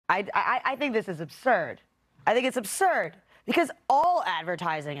I think this is absurd. I think it's absurd because all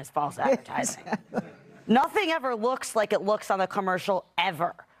advertising is false advertising. Nothing ever looks like it looks on the commercial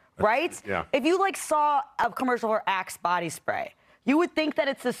ever, right? Yeah. If you like saw a commercial for Axe body spray, you would think that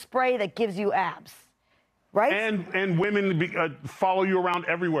it's the spray that gives you abs, right? And women follow you around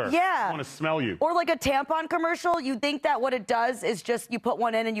everywhere. Yeah. Want to smell you. Or like a tampon commercial, you think that what it does is just you put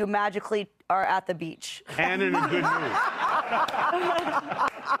one in and you magically are at the beach. And in a good mood.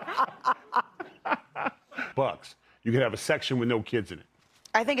 Bucks. You could have a section with no kids in it.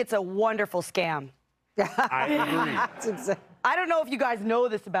 I think it's a wonderful scam. I agree. I don't know if you guys know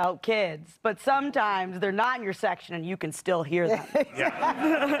this about kids, but sometimes they're not in your section and you can still hear them.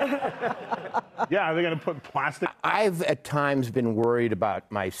 Yeah. Yeah, they're going to put plastic. I've at times been worried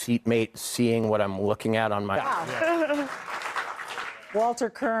about my seatmate seeing what I'm looking at on my... Yeah. Walter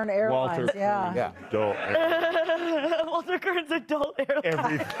Kern Airlines, Walter yeah. Kern, adult airlines. Walter Kern's adult airline.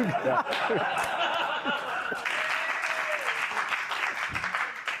 Everything. Yeah.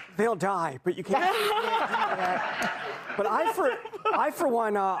 They'll die, but you can't. But I, for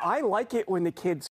one, I like it when the kids